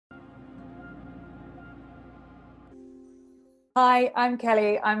Hi, I'm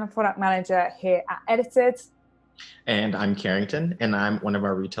Kelly. I'm a product manager here at Edited. And I'm Carrington, and I'm one of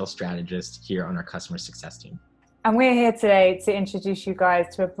our retail strategists here on our customer success team. And we're here today to introduce you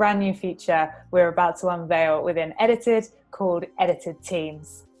guys to a brand new feature we're about to unveil within Edited called Edited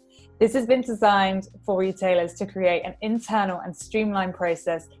Teams. This has been designed for retailers to create an internal and streamlined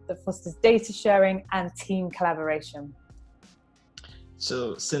process that fosters data sharing and team collaboration.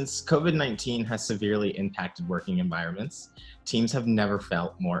 So, since COVID-19 has severely impacted working environments, teams have never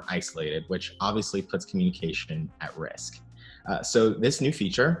felt more isolated, which obviously puts communication at risk. So this new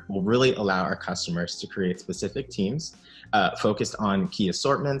feature will really allow our customers to create specific teams focused on key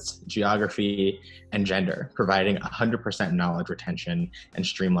assortments, geography, and gender, providing 100% knowledge retention and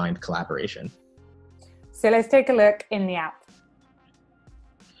streamlined collaboration. So let's take a look in the app.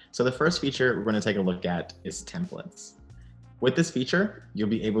 So the first feature we're going to take a look at is templates. With this feature, you'll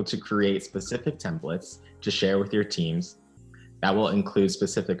be able to create specific templates to share with your teams that will include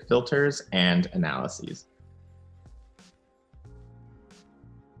specific filters and analyses.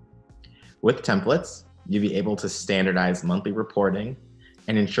 With templates, you'll be able to standardize monthly reporting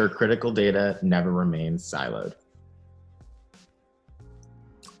and ensure critical data never remains siloed.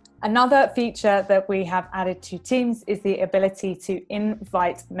 Another feature that we have added to Teams is the ability to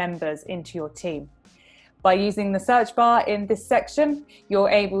invite members into your team. By using the search bar in this section,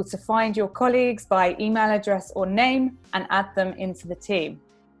 you're able to find your colleagues by email address or name and add them into the team.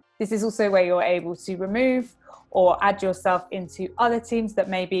 This is also where you're able to remove or add yourself into other teams that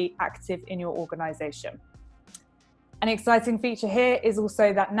may be active in your organization. An exciting feature here is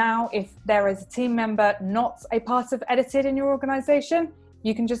also that now if there is a team member not a part of Edited in your organization,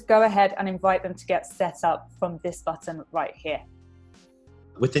 you can just go ahead and invite them to get set up from this button right here.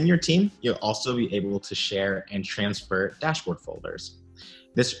 Within your team, you'll also be able to share and transfer dashboard folders.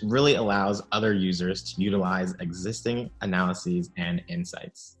 This really allows other users to utilize existing analyses and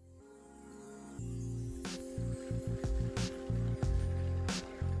insights.